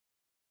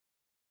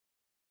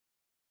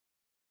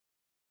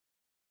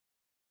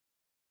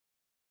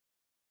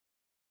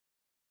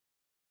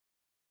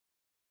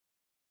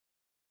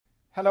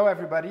Hello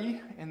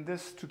everybody, in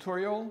this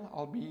tutorial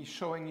I'll be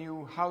showing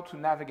you how to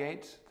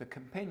navigate the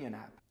companion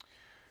app.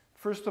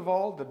 First of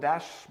all, the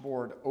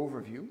dashboard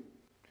overview,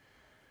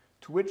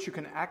 to which you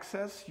can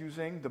access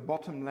using the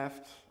bottom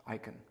left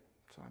icon.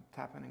 So I'm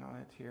tapping on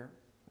it here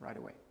right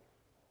away.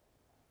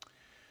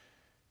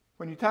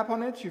 When you tap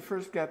on it, you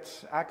first get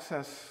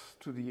access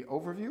to the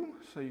overview,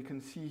 so you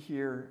can see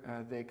here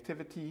the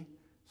activity,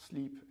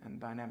 sleep and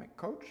dynamic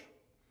coach.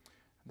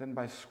 Then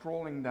by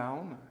scrolling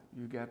down,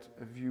 you get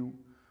a view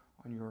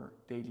on your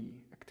daily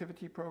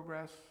activity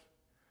progress,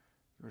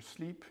 your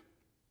sleep,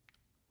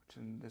 which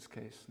in this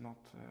case not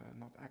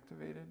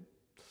activated,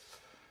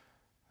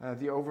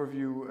 the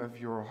overview of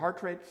your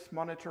heart rate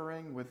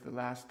monitoring with the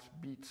last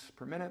beats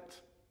per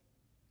minute,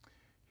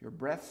 your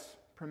breaths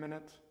per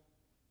minute,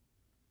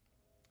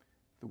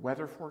 the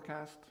weather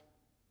forecast,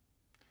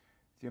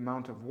 the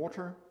amount of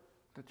water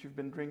that you've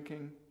been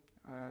drinking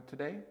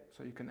today,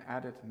 so you can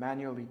add it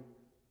manually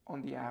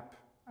on the app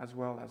as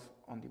well as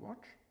on the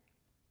watch.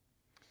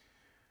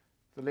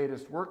 The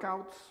latest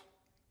workouts,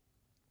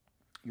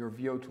 your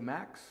VO2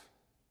 max,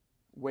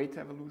 weight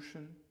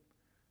evolution,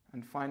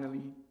 and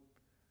finally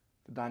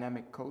the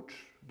dynamic coach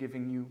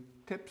giving you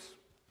tips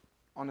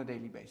on a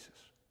daily basis.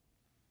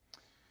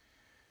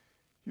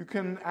 You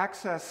can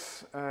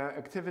access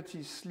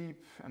activity,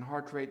 sleep and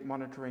heart rate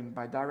monitoring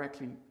by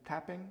directly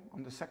tapping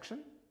on the section.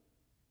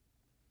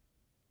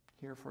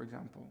 Here, for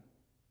example,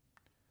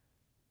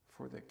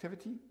 for the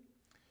activity.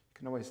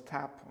 You can always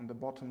tap on the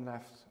bottom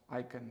left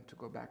icon to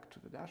go back to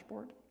the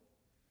dashboard.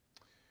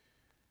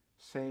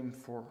 Same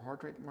for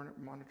heart rate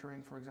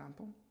monitoring, for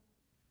example.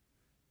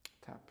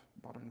 Tap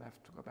bottom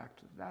left to go back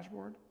to the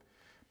dashboard.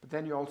 But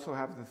then you also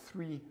have the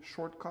 3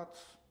 shortcuts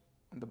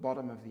on the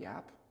bottom of the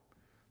app.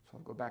 So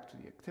I'll go back to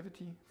the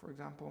activity, for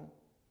example,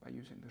 by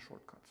using the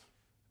shortcuts.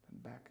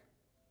 Then back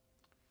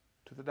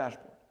to the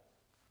dashboard.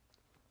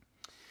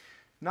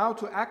 Now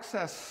to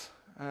access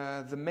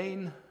the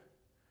main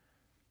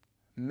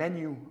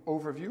menu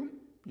overview,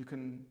 you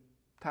can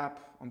tap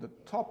on the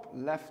top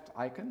left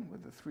icon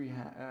with the 3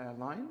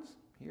 lines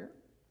here,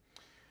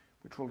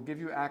 which will give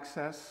you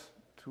access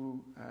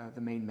to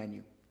the main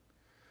menu.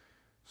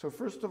 So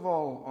first of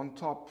all, on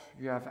top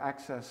you have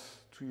access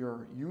to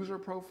your user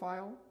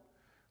profile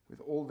with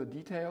all the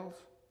details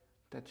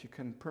that you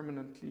can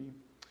permanently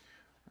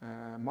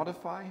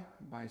modify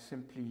by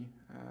simply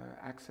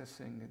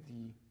accessing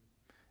the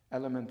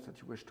element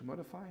that you wish to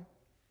modify.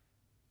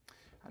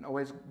 And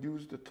always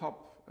use the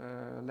top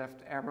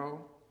left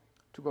arrow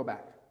to go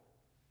back.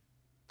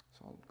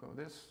 So I'll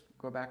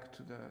go back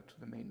to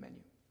the main menu.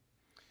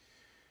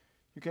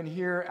 You can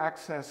here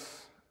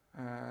access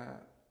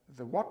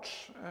the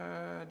watch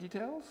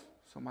details,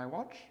 so my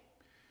watch.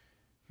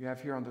 You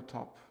have here on the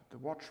top the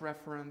watch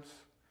reference.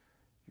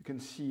 You can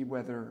see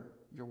whether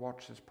your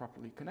watch is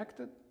properly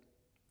connected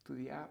to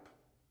the app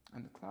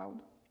and the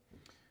cloud.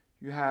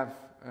 You have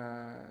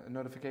a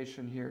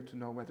notification here to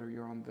know whether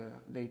you're on the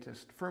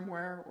latest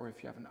firmware or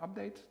if you have an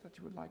update that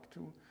you would like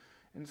to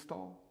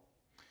install.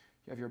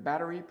 You have your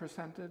battery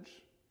percentage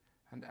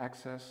and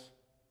access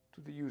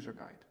to the user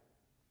guide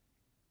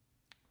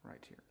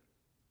right here.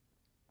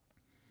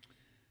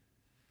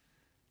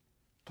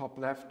 Top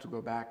left to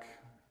go back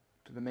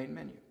to the main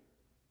menu.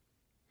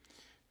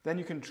 Then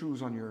you can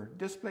choose on your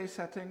display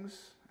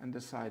settings and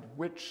decide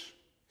which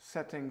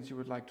settings you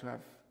would like to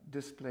have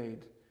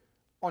displayed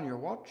on your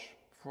watch.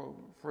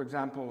 For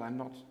example, I'm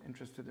not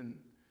interested in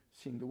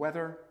seeing the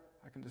weather.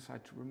 I can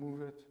decide to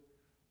remove it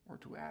or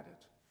to add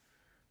it.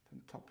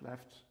 Then top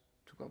left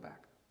to go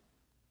back.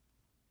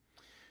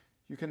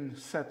 You can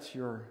set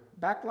your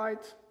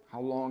backlight,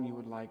 how long you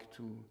would like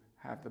to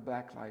have the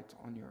backlight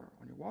on your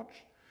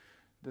watch.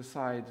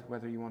 Decide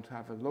whether you want to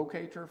have a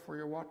locator for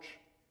your watch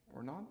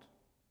or not.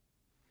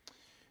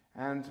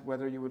 And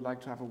whether you would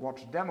like to have a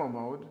watch demo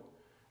mode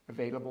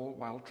available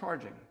while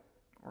charging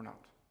or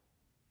not.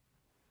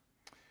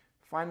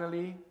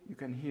 Finally, you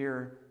can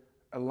here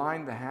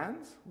align the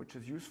hands, which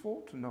is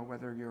useful to know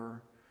whether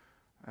your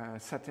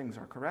settings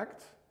are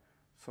correct.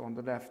 So on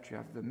the left you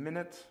have the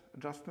minute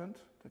adjustment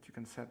that you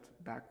can set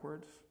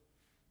backwards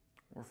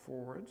or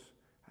forwards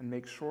and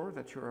make sure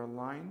that you're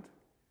aligned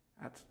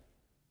at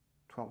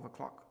 12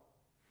 o'clock.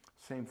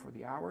 Same for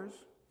the hours.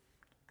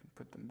 You can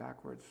put them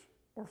backwards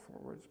or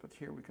forwards, but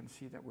here we can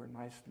see that we're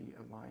nicely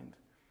aligned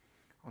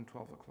on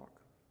 12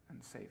 o'clock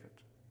and save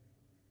it.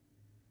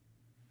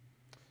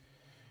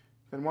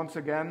 Then once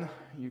again,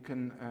 you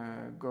can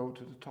go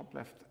to the top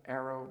left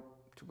arrow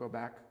to go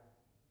back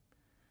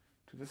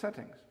to the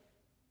settings.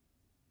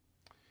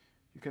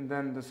 You can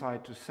then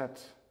decide to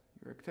set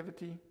your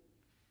activity,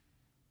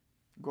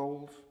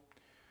 goals,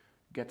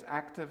 get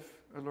active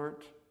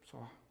alert,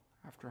 so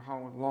after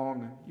how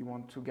long you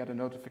want to get a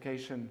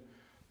notification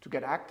to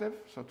get active,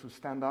 so to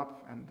stand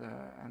up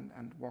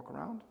and walk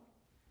around.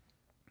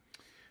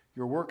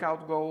 Your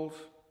workout goals,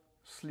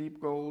 sleep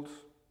goals,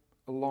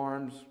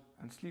 alarms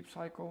and sleep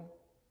cycle,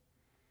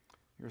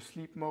 your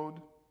sleep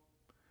mode,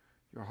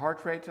 your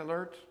heart rate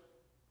alert,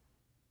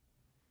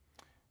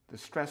 the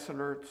stress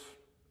alerts,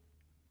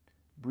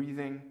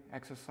 breathing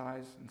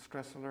exercise and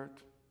stress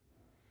alert.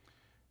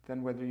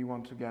 Then whether you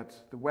want to get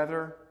the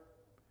weather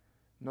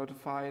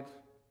notified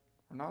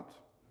or not.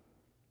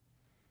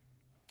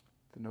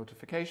 The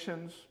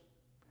notifications,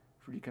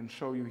 we can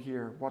show you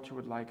here what you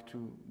would like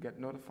to get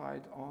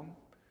notified on,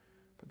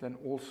 but then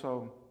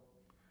also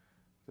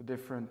the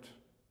different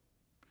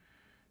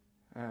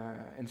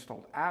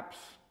installed apps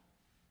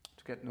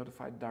to get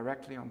notified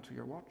directly onto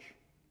your watch.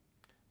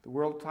 The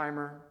world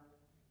timer,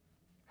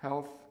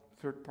 health,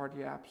 third-party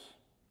apps,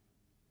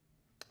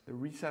 the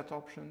reset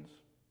options,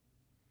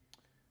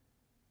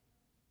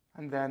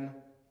 and then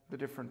the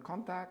different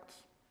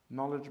contacts,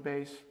 knowledge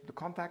base, the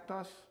contact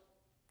us,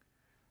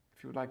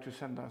 if you would like to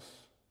send us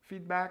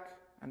feedback,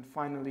 and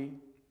finally,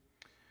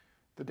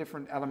 the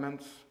different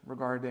elements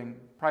regarding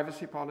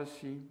privacy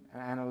policy,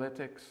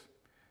 analytics,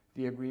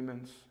 the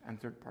agreements, and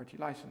third-party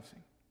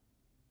licensing.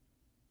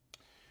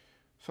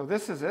 So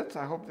this is it.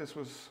 I hope this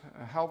was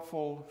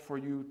helpful for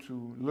you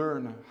to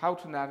learn how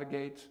to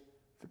navigate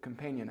the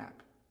companion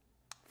app.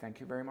 Thank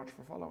you very much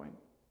for following.